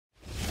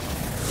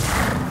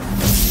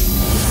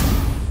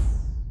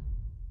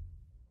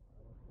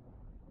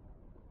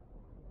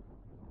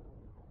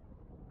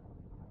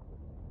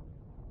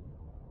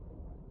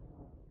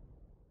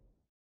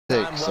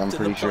6. I'm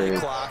pretty sure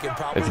it's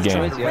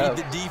game.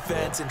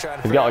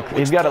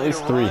 He's got at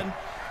least 3.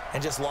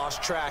 And just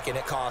lost track, and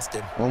it cost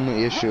him.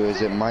 Only issue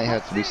is it might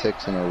have to be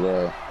 6 in a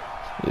row.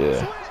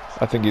 Yeah,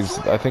 I think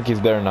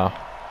he's there now.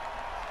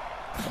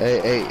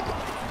 Hey.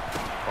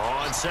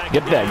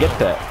 Get that.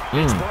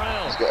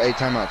 Let's go. Hey,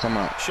 time out.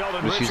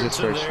 Let's use this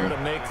first one.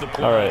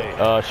 All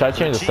right. Should I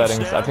change the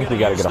settings? I think we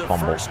gotta get a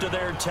fumble.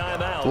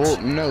 Well,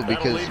 no,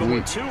 because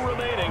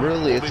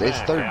it's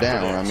 3rd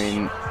down. I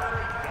mean,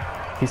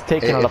 he's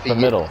taking it up the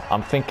middle.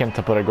 I'm thinking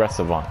to put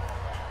aggressive on.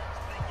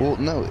 Well,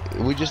 no,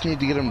 we just need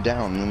to get him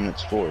down, and then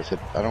it's 4th.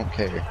 I don't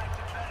care.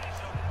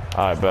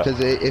 I bet. Because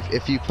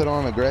if you put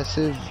on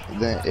aggressive,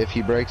 then if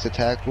he breaks a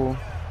tackle,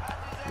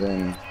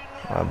 then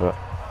I bet.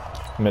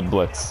 Mid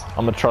blitz.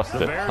 I'm gonna trust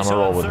it. I'm gonna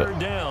roll with it.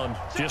 Down.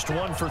 Just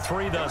 1 for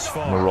 3 thus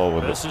far. I'm gonna roll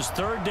with this it. This is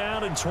 3rd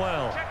down and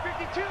 12.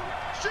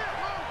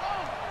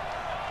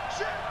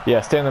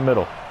 Yeah, stay in the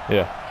middle.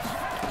 Yeah.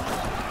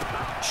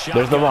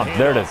 There's the run.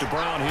 There it is.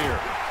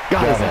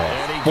 Got his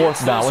ass.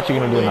 4th down. What you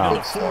gonna do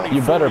now?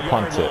 You better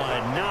punt it.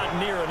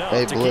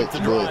 Hey, blitz.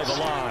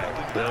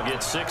 They'll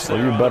get 6 well,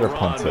 you better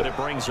punt it. It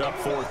brings up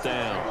 4th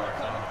down.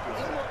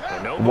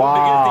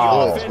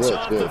 Wow. Blitz.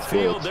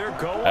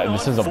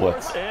 This is a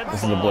blitz.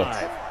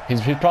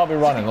 He's probably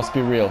running. Let's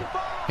be real.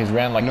 He's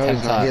ran like 10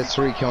 he's not. times. He has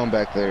 3 killing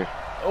back there.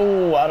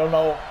 Oh, I don't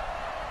know.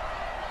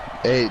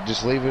 Hey,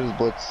 just leave it as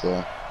blitz,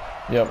 though.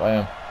 Yep, I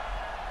am.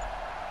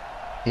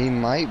 He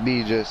might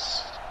be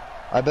just...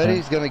 I bet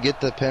he's going to get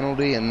the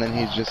penalty, and then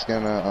he's just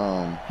going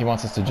to... He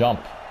wants us to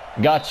jump.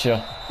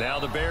 Gotcha. Now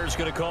the Bears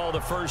going to call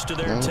the first of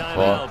their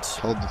timeouts.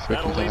 Hold the freaking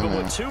That'll leave them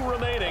with timeout. 2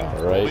 remaining.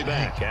 All right. We'll be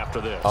back after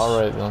this. All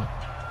right, then.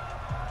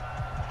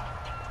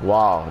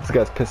 Wow, this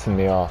guy's pissing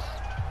me off.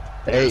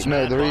 Hey,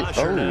 no,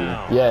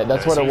 yeah,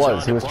 that's what it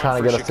was. He was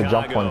trying to get us to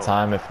jump one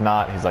time. If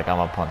not, he's like, I'm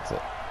gonna punt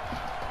it.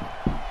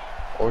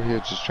 Or he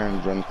was just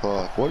trying to run the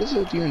clock. What is it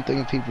with you and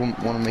thinking people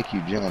want to make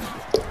you jump?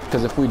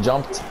 Because if we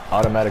jumped,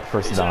 automatic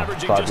first down,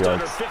 5 yards.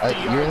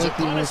 You're like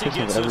the only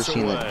person I've ever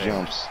seen that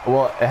jumps.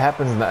 Well, it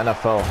happens in the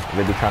NFL.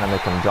 They be trying to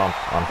make him jump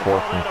on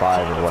 4th and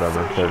 5 or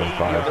whatever, 3rd and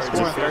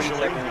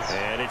 5.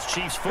 And it's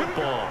Chiefs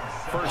football.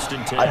 1st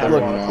and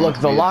 10. Look,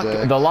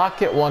 the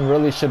locket one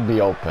really should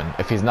be open.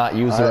 If he's not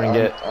using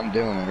it, I'm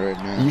doing it right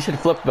now. You should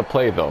flip the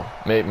play though.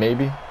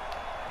 Maybe.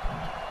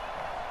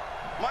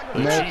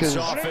 The Chiefs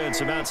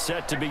offense about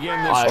set to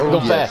begin this. Go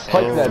fast.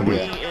 Hike that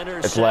beat.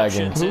 It's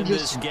lagging. In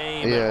this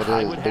game. Yeah,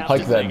 it is.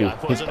 Hike that beat.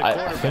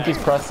 I think he's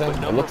pressing.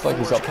 It looks like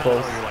he's up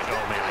close.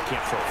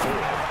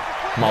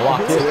 Come on,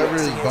 lock it. Whoever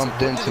has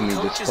bumped into me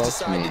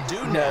just fucked me.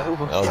 No.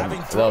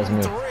 That was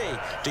me.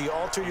 Do you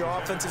alter your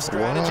offensive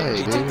strategy? Why, Do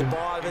you take the dude? ball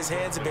out of his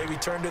hands and maybe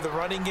turn to the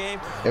running game?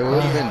 It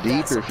would have been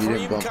deeper if you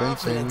didn't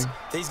bump into me.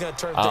 He's going to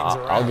turn things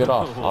around. I'll get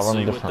off. I'll run a We'll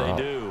see different what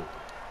they route.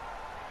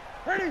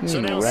 do. So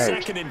now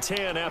 2nd and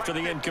 10 after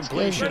the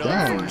incompletion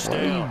on 1st Why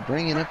are down. you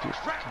bringing up your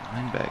fucking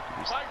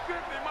linebackers?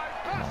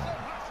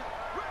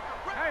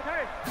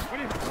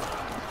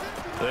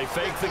 They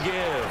fake the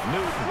give.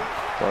 Newton.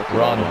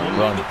 Run,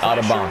 out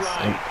of bounds,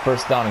 and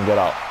 1st down and get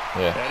out.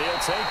 Yeah. And he'll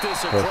take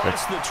this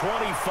across the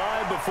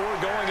 25 before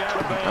going out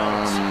of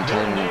bounds.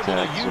 Turning Able to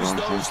attacks, use what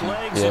I'm those thinking.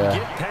 legs Yeah. and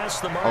get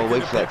past the marker. Oh,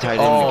 wait for that tight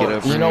end Oh, to get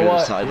over you know near the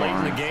what?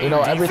 sideline. You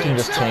know, everything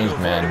just changed,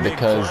 man,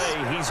 because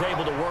he's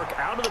able to work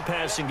out of the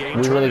passing game.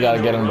 we really got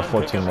to get him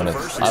before 2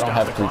 minutes. I don't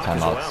have 3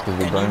 timeouts because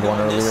we burned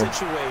one In this earlier.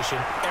 situation,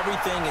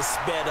 everything is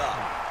sped up.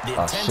 The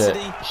Oh,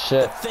 intensity,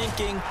 shit. the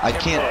thinking. I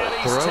can't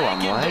throw, I'm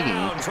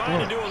lagging.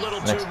 Trying to do a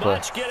little Next too play.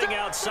 much, getting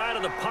outside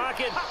of the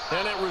pocket,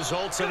 and it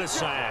results in a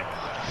sack.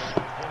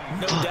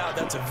 No doubt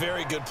that's a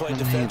very good play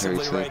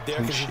defensively right there,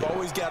 because you've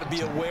always got to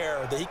be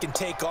aware that he can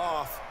take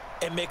off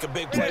and make a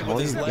big play with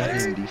his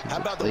legs. How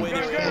about the way they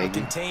were able to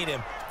contain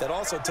him? That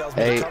also tells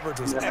me the coverage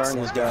was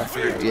excellent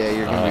downfield. Yeah,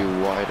 you're going to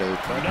be wide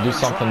open. Do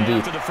something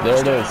deep. There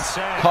it is.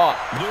 Caught.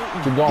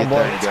 Keep going,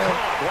 boy.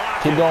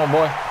 Keep going,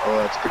 boy. Oh,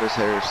 that's Chris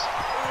Harris.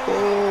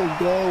 Oh,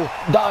 go.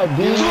 Dive,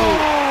 dude.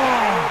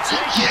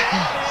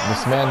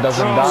 This man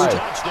doesn't die.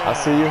 I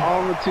see you.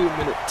 On the 2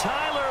 minute.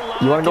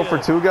 You want to go for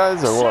 2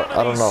 guys or what?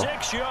 I don't know.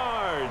 76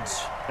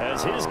 yards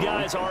as his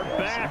guys are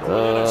back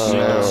within a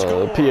single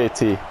score.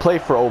 PAT. Play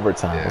for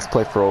overtime. Let's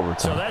play for So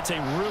overtime. that's a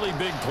really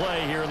big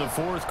play here in the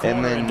 4th quarter.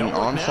 And then don't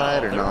look onside now,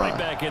 or they're not? right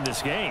back in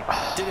this game.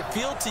 Did it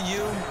feel to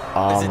you?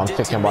 I'm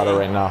thinking about it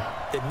right now.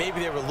 That maybe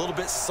they were a little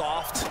bit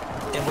soft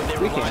in what they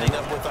were lining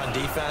up with on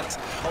defense,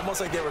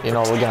 almost like they were. You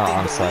know, we're gonna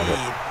onside it.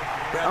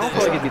 I don't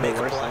feel like it'd be the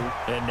worst thing.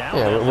 And now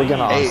Yeah, we're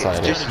gonna Hey,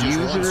 onside it. just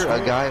use her,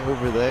 a guy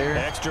over there,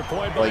 Extra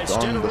point by like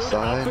on the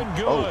side.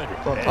 Oh,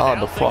 Oh,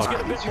 the things fuck. get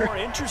a bit more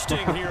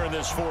interesting here in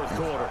this 4th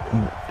quarter.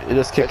 You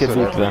just kick it That's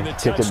deep what then.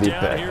 Kick it deep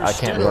back. I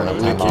can't burn a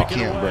You timeout.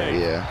 can't break,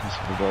 yeah. That's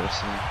what we're about to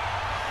say.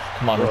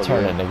 Come on,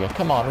 return it, nigga.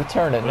 Come on,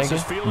 return it,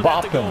 nigga.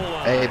 Bop him.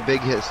 Hey,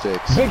 big hit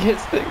sticks. Big hit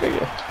stick,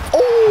 nigga.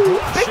 Oh,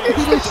 big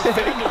hit stick.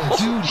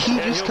 Dude, he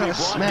just got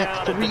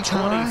smacked 3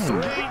 times.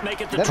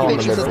 That Call him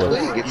bitch a is a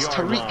mid-blitz. twig. It's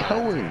Tariq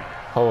Cohen.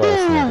 Whole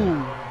ass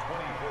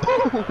nigga.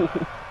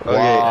 Okay,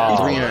 Wow.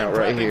 3 and out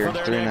right here.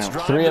 3 and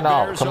out. 3 and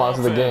out. Come on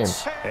to the game.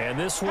 And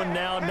this one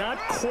now not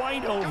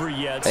quite over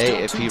yet. Hey,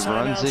 Still if 2 he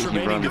runs timeouts it, he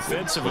remaining runs it.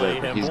 defensively.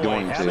 Whatever. And He's boy,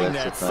 going to. having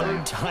That's that the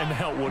thing. third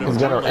timeout would He's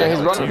have gonna. really Hey, he's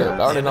helped running it. I here.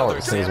 already know Another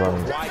it. He's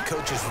running it. why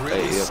coaches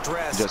really Hey, yep.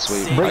 stress Just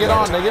wait. seeing Bring it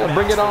on, nigga.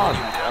 Bring it on.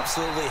 You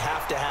absolutely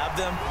have to have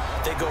them.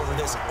 They go over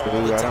this all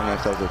Ooh, the I don't time. know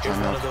if that was a Here's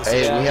one of timeout. those Hey,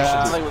 we situations.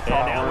 have Play with And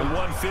Paul now with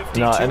Warren. 1:52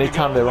 No, to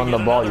anytime go, they we run get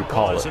the ball, you another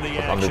call pause it in the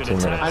with under action.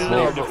 2 minutes. I It's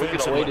know, time but we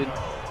could have defensively. waited.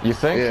 You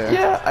think?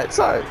 Yeah. It's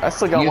alright. I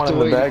still got You one have in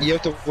to the wait. bag. You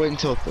have to wait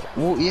until.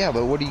 Well, yeah,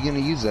 but what are you gonna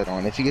use that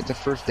on? If you get the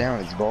first down,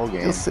 it's ball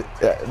game.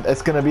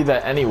 It's gonna be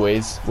that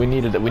anyways. We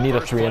need a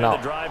First 3 and play, out.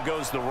 The drive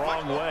goes the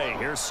wrong way.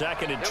 Here's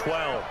 2nd and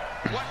 12.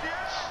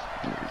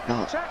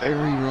 Not very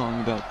wrong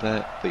about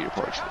that, but you're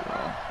partially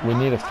wrong. We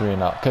need a 3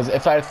 and out. Because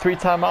if I had 3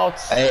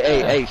 timeouts.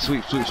 Hey,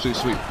 sweep.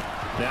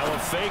 Now a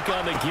fake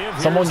on the give.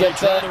 Someone Here get as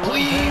they try that, the run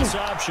please. pass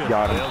option.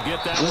 Got him. They'll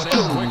get that Let's one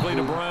out go. quickly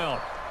to Brown.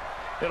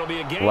 It'll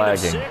be a gain of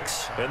Lagging.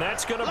 6, and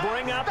that's going to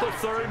bring up a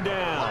 3rd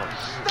down.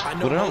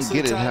 What I don't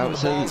get is how it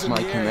says it's my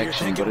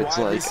connection, but it's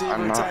like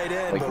I'm not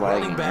like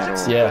lagging at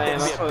all. Yeah.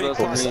 That's what it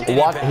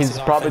was. He's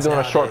probably doing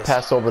a short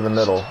pass over the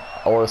middle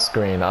or a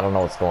screen. I don't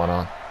know what's going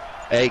on.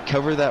 Hey,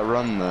 cover that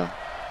run though.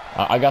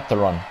 I got the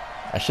run.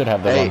 I should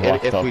have the Hey, run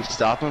locked if up. we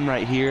stop him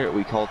right here,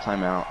 we call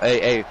timeout.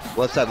 Hey,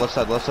 left side.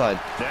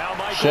 Now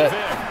Michael Shit. Vick.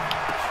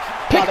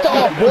 Picked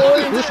off,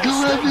 boy! Let's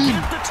go,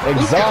 Evan.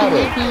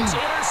 Exotic. It's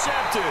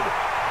intercepted.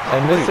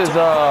 And this is, we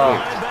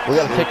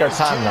gotta take our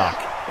time now.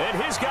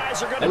 And his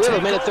guys are going Hey, to we have a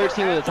take minute over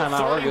 13 with at a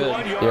timeout. We're good.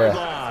 31-yard Yeah.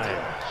 line.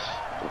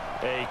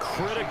 A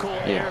critical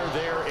error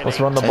there. Let's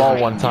run the ball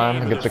one time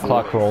and get the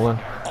clock rolling.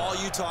 All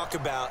you talk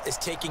about is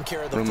taking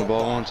care of the Run the football,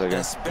 ball once, I and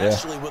guess.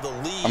 especially with a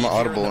lead. I'm an here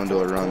audible in the into a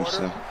fourth run, quarter.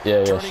 so.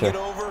 Yeah, Turning sure. it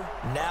over,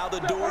 now the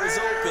door is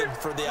open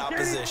for the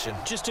opposition.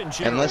 Just in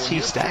general, Unless when he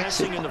you're stacks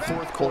passing it. in the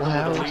fourth Full quarter with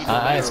a house. lead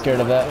I ain't scared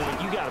of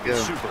that. You got to be Yeah.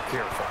 super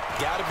careful.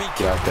 Gotta be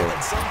Get out careful, there.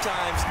 and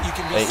sometimes you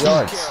can be 8 so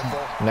yards.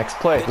 careful Next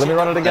play. that Let me you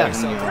run it can again.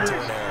 back yourself into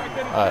an error.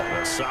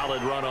 Alright. A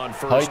solid run on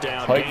first Hike,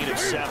 down, hike. gain of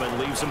 7,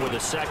 leaves him with a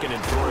 2nd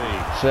and 3.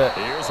 Shit.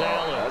 Here's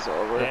Allen, That's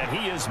over. and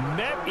he is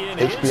met in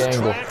HB his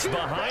angle. tracks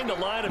behind the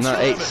line of No,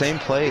 scrimmage. same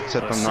play,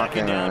 except A I'm not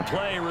 2nd down gonna.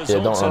 play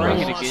results don't in run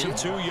a it loss again. of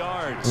 2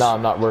 yards. No,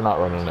 I'm not. We're not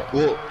running it.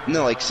 Well,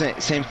 no, like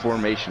same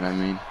formation. I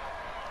mean.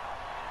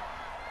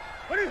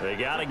 They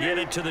got to get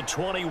it to the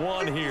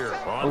 21 here.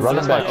 On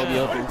Running third back.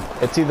 down.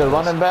 It's either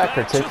running back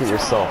or take it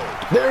yourself.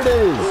 There it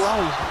is. Ooh, I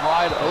was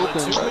wide The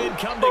open. two men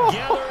come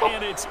together,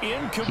 and it's He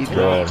incomplete.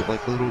 dropped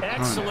like a little cunt.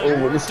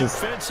 Excellent Oh, this is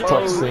defensive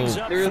tough brings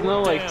scene. up There was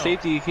no 4th like down.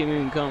 safety can't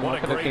even come. I What a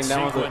could have great came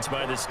down with sequence it.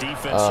 by this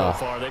defense so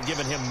far. They've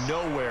given him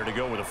nowhere to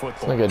go with the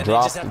football. Nigga they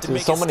dropped. just have to There's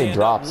make so it many stand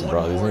drops, up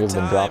bro. one These more niggas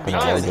been time dropping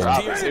all because it game. Drop.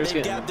 appears that They're they've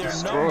getting got their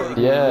destroyed.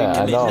 number. Yeah, I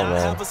And they know, now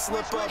man. have a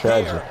slip up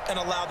Tragic. here and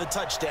allow the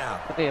touchdown.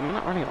 Hey, am I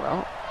not running a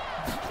route?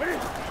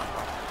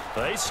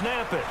 They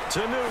snap it to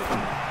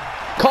Newton.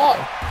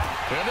 Caught.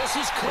 And this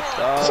is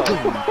Clark.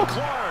 Taken by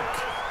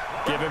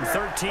Clark. Give him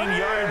 13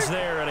 yards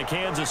there and a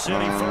Kansas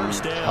City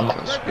first down.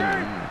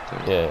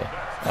 Yeah.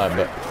 I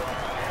bet.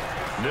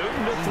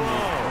 Newton to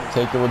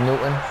throw. Take it with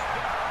Newton.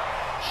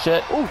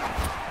 Shit.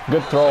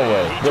 Good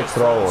throwaway. He Good just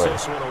throws throwaway.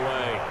 this one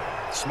away.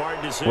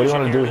 Smart decision. What do you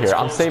want to do this here?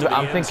 I'm close to saving. the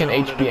I'm end thinking zone,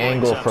 and HB it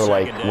angle brings for up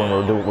like 2nd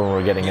when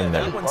we're getting in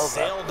there. That one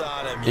sailed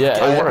on him. Yeah, You it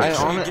gotta works. make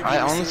sure you I give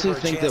your honestly receiver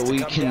a think chance that to we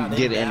come can down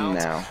get in inbounds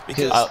now.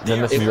 because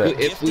then this they is are it.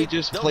 If we gifted.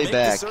 just They'll play make the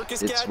back,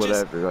 circus it's catches,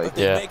 whatever. Like, but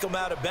they Yeah. make them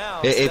out of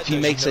bounds. if That he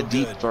does makes you a no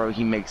deep good. throw,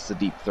 he makes the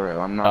deep throw.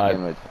 I'm not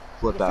gonna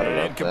flip out An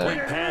about incomplete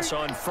that. pass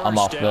on I'm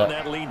off first down.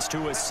 that. That leads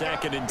to a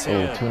 2nd and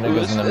Ooh, 10. two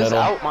niggas in the middle.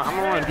 Out. I'm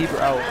gonna run deeper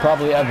out.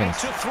 Probably Evans.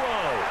 To throw.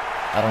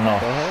 I don't know.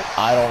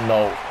 I don't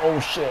know. Oh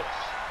shit.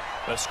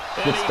 Good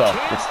stuff.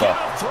 Good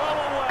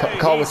stuff.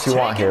 Call what you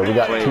want here. We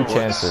got two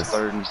chances.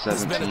 Third and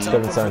 17.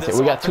 17.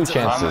 We got two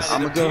chances.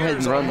 I'm gonna go ahead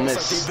and run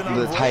this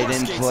the tight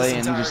end play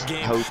and just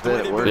hope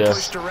that it works.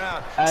 Yes.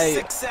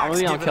 Hey, I'm gonna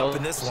be on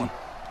Kelsey.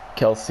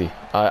 Kelsey.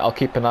 I'll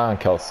keep an eye on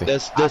Kelsey.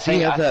 Does he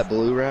have that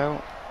blue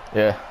route?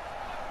 Yeah.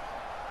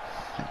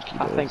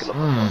 I think it'll be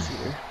Kelsey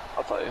here.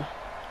 I'll tell you.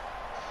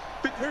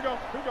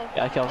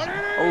 Yeah, Kelsey.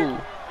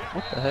 Oh,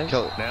 what the heck?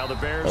 Now the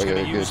Bears Okay,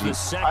 going to use good. the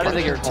second I didn't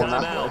think you were of calling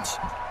that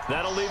timeouts.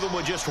 That'll leave them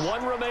with just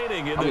one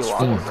remaining in I'll be this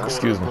watching. fourth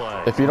Excuse me. quarter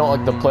play. If you don't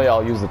like the play,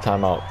 I'll use the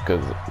timeout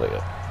because like.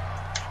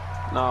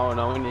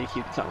 No, we need to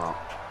keep the timeout.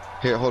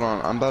 Here, hold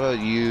on. I'm about to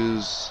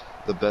use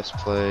the best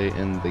play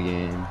in the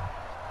game.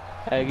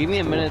 Hey, give me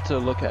a minute to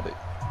look at it.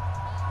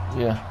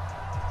 Yeah.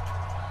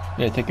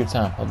 Yeah, take your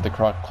time. Let the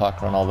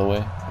clock run all the way.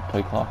 The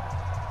play clock.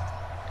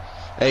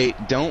 Hey,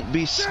 don't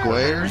be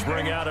square. Bears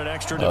bring out an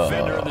extra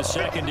defender in the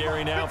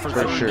secondary now for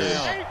third sure.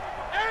 down.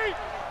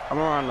 I'm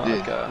gonna run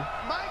like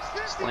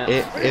slant.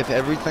 If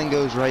everything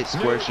goes right,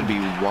 square should be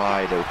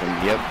wide open.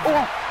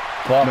 Yep.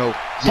 Clock. No.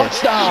 Yes.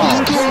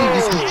 Touchdown!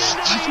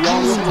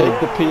 Let's go.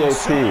 Take the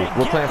PAT.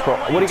 We're playing for.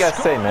 What do you guys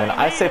say, man?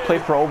 I say play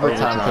for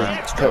overtime.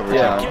 Overtime.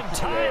 Yeah. Get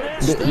tied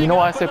You know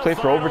why I say play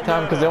for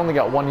overtime? Because they only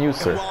got one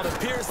user.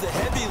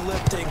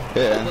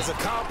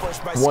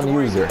 One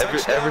user.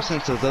 Ever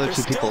since those other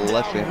two people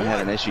left, we haven't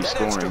had an issue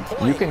scoring.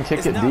 You can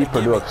kick it deep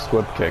or do a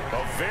squib kick.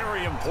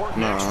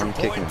 No, I'm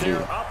kicking it deep.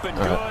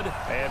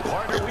 And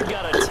partner, we've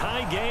got a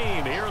tie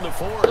game here in the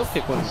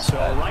fourth. So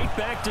right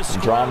back to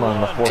drama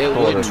in the fourth quarter. It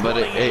wouldn't, but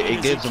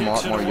it gives them a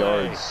lot more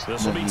yards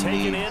than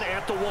he needs.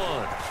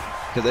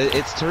 Because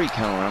it's Tariq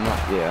Cohen. I'm not.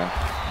 Yeah.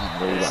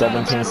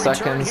 17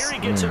 seconds.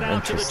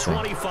 Interesting.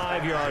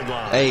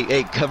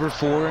 Hey, cover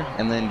 4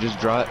 and then just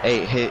drop.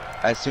 Hey, hit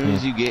as soon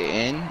as you get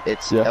in.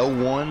 It's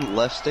L1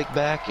 left stick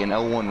back and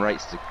L1 right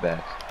stick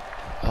back.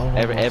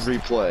 Every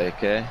play,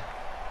 okay?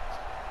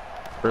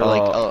 Or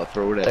like up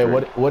or whatever. Hey,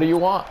 what do you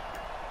want?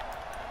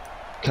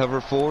 Cover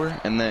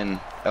 4 and then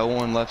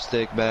L1 left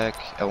stick back,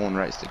 L1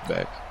 right stick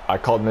back. I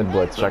called mid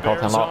blitz. Should I call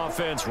timeout?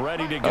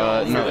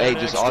 No, hey,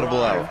 just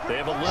audible out.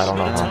 I don't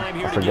know.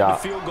 I forgot.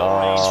 Square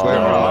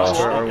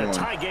R1.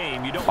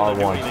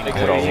 R1. Hit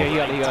R1.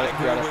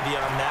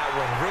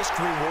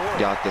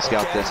 Got this.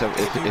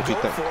 If you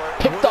think.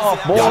 Picked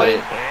off,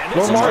 boy.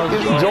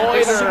 LaMarcus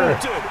Joyner.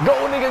 Go,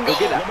 nigga, go.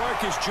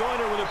 LaMarcus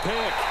Joyner with a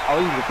pick. I'll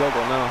use the field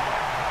goal now.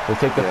 We'll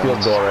take the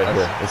field goal right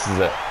here. This is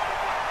it.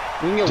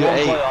 We can get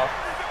one playoff.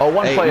 Oh,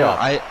 one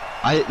playoff.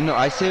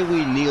 I say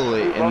we kneel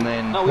it and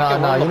then. No,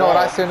 you know what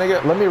I say,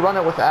 nigga? Let me run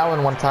it with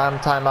Allen one time.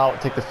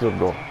 Timeout. Take the field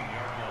goal.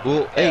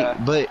 Well, hey,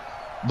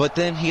 but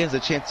then he has a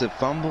chance of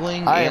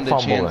fumbling and a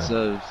chance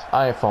of.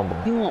 I ain't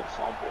fumbling. He won't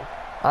fumble.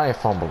 I ain't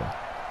fumbling.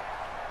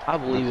 I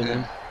believe in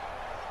him.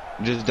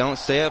 Just don't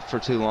stay up for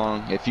too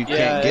long. If you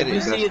can't get it,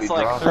 it's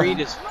like 3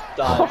 to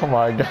stop. Oh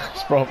my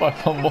gosh, bro! If I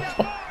fumble.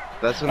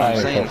 That's what I'm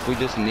saying. If we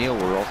just kneel,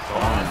 we're all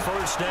fine.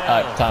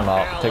 Alright,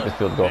 timeout. Take the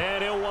field goal.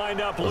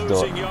 Let's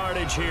do it.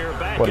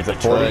 What is it,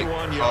 40?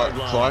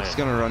 Clock's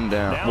gonna run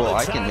down. Well,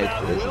 I can hit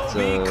this. It's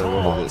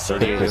what is it,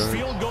 38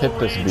 yards? Hit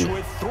this beat.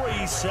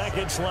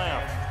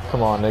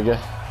 Come on, nigga.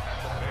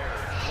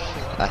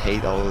 I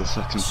hate all this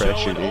fucking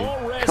pressure, dude.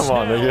 Come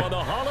on, nigga.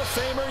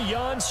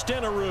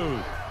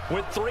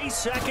 With 3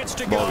 seconds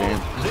to Ball go,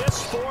 game.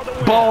 this for the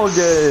Ball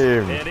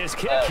game. And his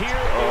kick here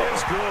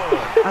is good.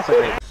 That's a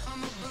great.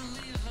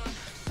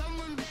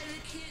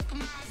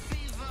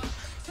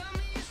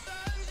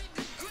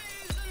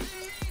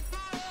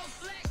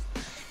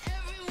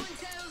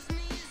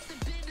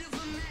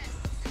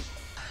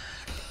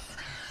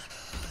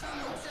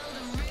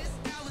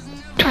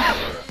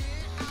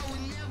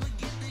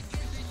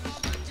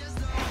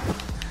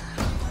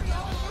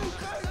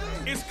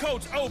 It's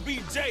Coach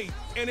OBJ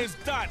and his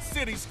Dot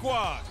City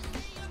squad.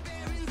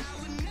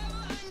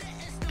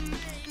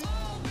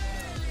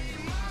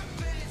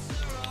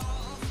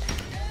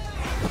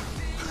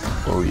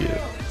 Oh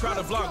yeah. Try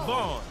to block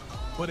Vaughn,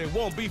 but it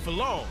won't be for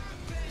long.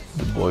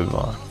 The boy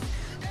Vaughn.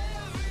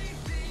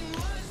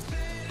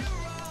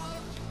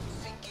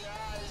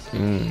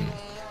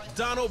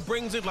 Donald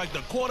brings it like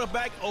the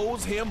quarterback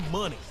owes him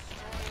money.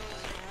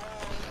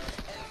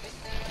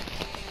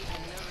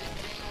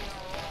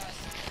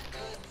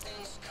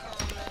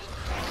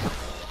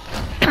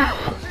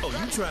 Oh,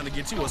 you trying to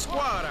get you a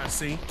squad, I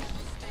see.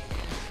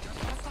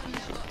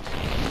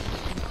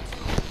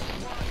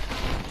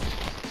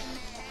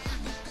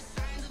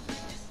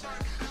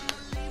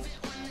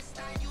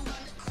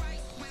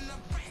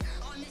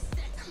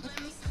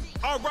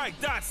 All right,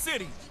 Dot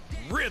City,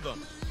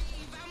 rhythm.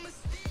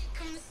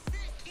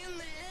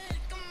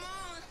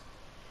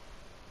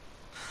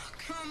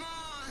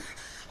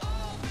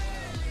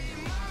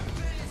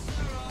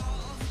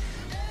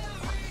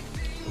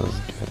 That's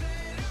good.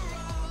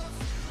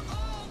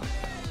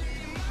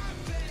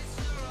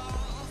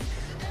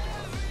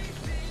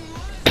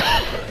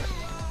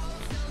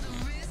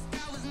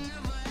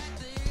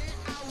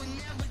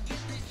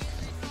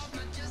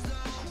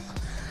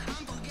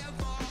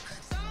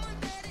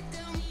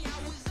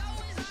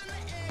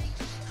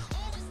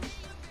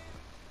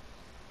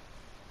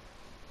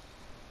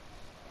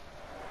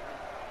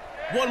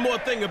 One more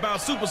thing about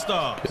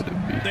superstars.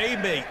 They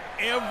make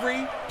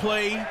every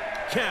play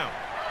count.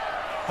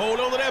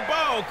 Hold on to that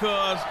ball,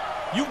 cuz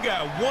you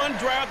got one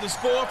drive to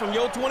score from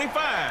your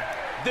 25.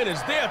 Then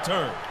it's their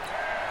turn.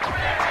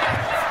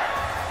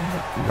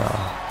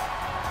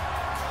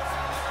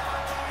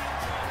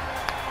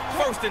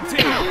 First and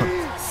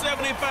 10,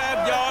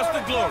 75 yards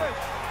to glory.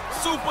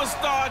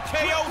 Superstar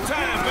KO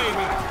time,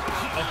 baby.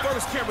 A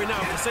first carry now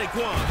for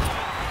Saquon.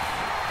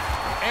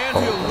 And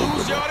he'll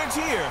lose yardage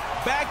here,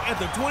 back at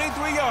the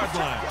 23-yard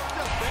line.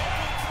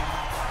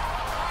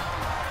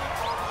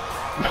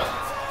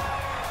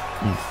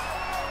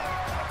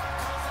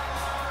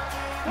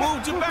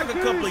 Moved you back a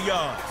couple of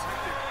yards.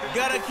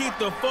 Gotta keep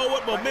the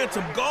forward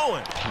momentum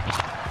going.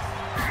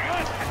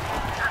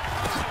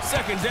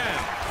 Second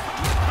down.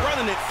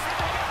 Running it.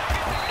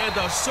 And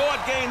the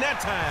short gain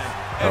that time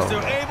as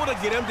they're able to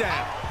get him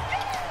down.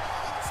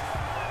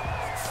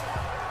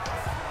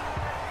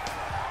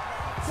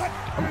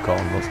 I'm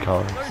calling those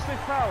cards.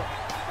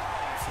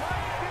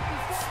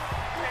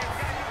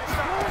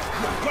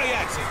 Play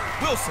action.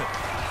 Wilson.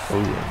 Oh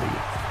yeah,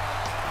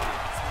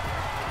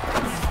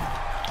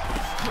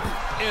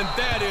 And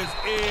that is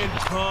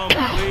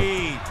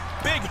incomplete.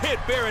 Big hit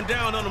bearing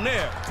down on him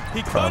there.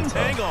 He couldn't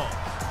hang on.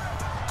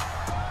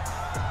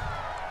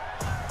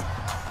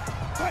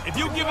 If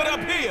you give it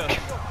up here,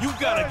 you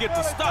gotta get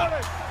the stop.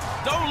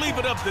 Don't leave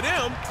it up to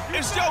them.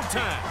 It's your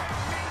time.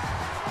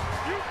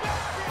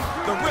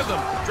 The rhythm,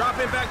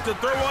 dropping back to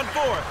throw on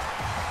fourth.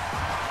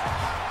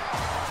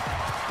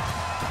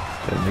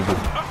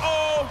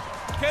 Uh-oh,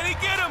 can he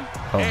get him?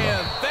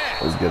 And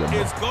that is gonna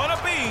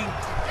be.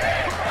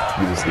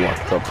 He just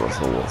locked up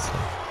Russell Wilson.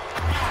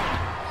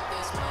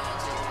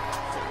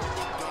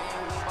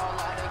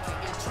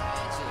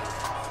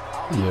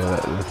 Yeah,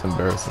 that's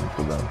embarrassing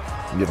for them.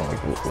 You know,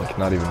 like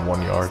not even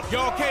 1 yard.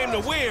 Y'all came to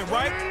win,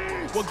 right?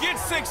 Well, get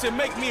 6 and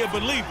make me a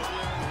believer.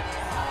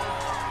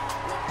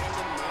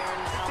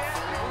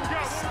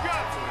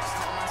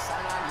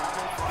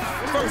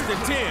 First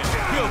and 10,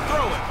 he'll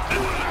throw it.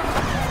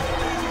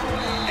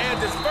 And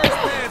his first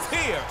pass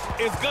here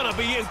is gonna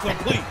be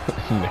incomplete.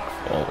 Nick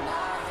Foles.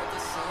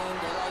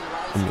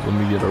 Let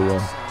me get a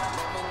run.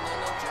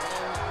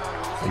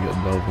 I got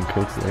Melvin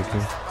Cooks right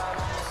here.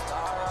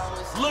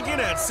 Looking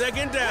at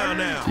second down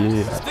now.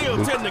 Yeah,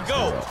 still 10 to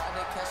go.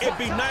 It'd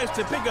be nice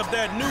to pick up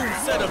that new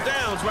set of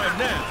downs right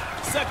now.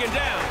 Second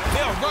down,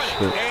 they'll run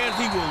it, and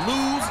he will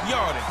lose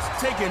yardage.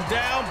 Taken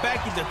down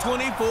back at the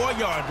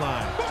 24-yard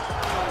line.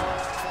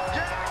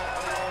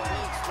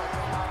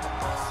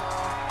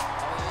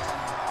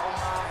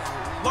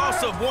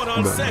 Loss of 1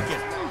 on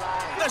second.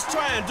 Let's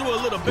try and do a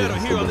little better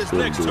here on this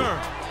next turn.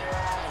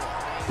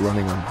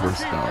 Running on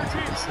first downs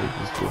at the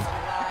safest goal.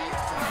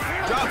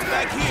 Drops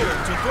back here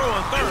to throw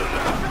on third.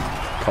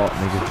 Caught,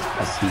 nigga.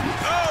 I see you.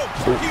 Oh,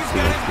 he's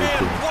got his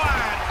man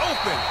wide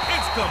open.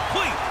 It's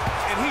complete.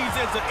 And he's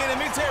into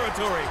enemy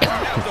territory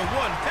after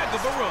one heck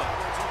of a run.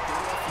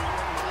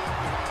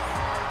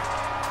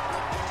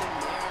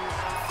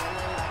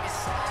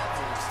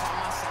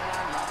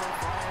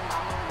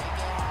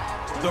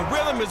 The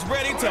rhythm is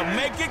ready to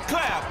make it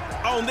clap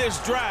on this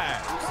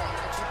drive.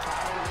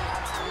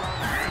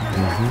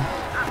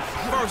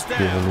 First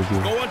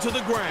down, going to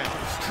the ground.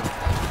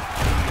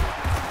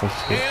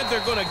 And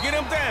they're going to get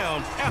him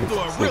down after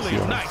a really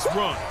nice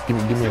run. Give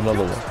me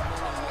another one.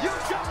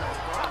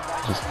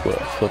 Just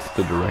flip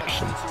the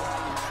direction.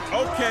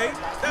 Okay,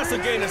 that's a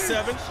gain of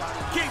 7.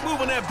 Keep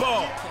moving that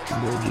ball.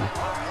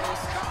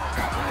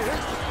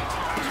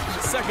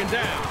 Second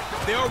down,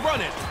 they'll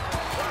run it.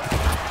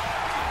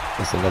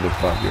 That's another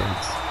 5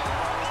 yards.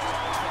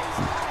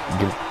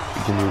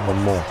 Give me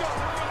one more.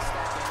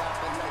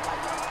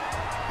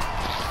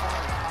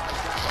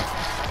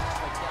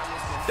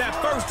 That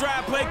first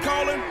drive play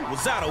calling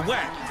was out of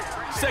whack.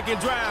 Second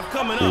drive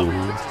coming up.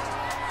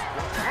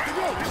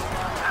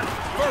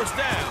 First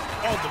down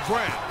on the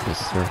ground. Yes,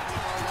 sir.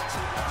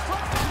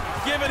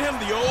 Giving him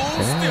the old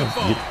stiff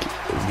arm.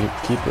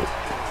 Keep it.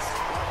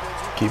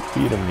 Keep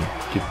feeding me.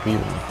 Keep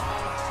feeding me.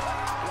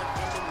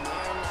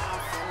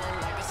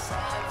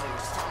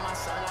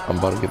 I'm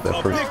about to get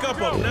that first. Pick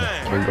up of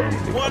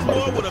 9. One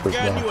more would have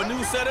gotten you a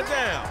new set of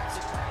downs.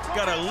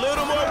 Got a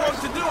little more work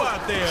to do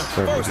out there.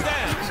 First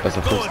down,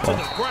 going to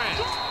the ground.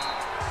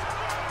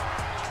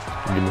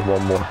 Give me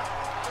one more.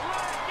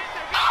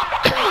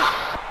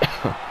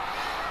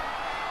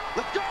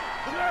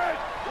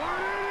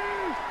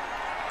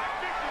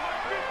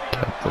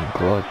 Captain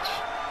Clutch.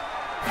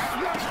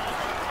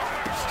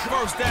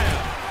 First down,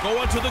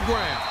 going to the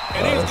ground.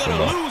 And he's going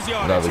to lose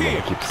yardage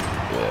here.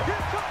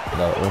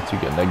 Now, once you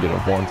get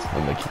negative ones,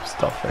 then they keep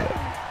stuffing it.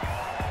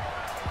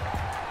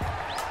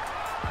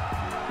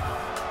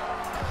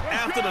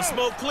 After the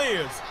smoke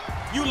clears,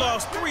 you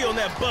lost 3 on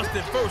that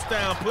busted first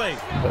down play.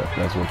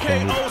 That's what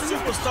KO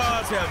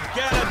superstars have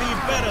got to be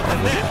better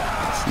than that.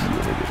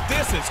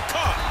 This is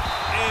caught,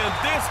 and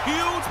this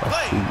huge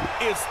play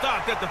is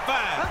stopped at the 5.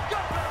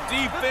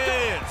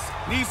 Defense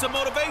needs some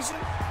motivation.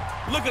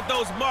 Look at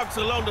those marks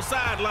along the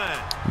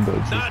sideline.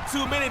 Not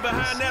too many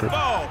behind that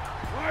ball.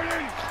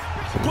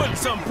 Putting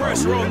some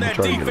pressure on that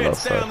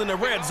defense down in the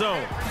red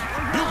zone.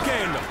 You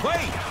came to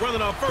play,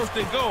 running on first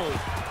and goal.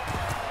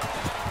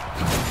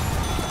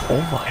 Oh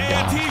my God.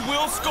 And he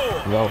will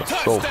score.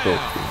 Touchdown.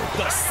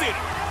 The City,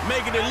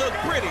 making it look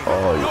pretty.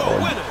 Oh, your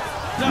winner.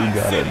 You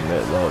gotta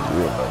admit, that was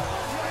real nice.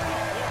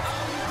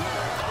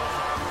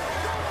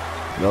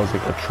 That was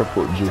like a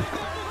triple juke.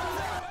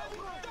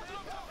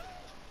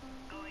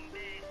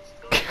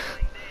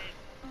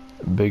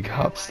 Big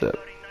hop step.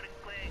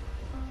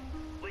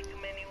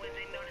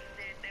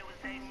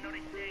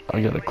 I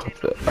gotta clip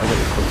that.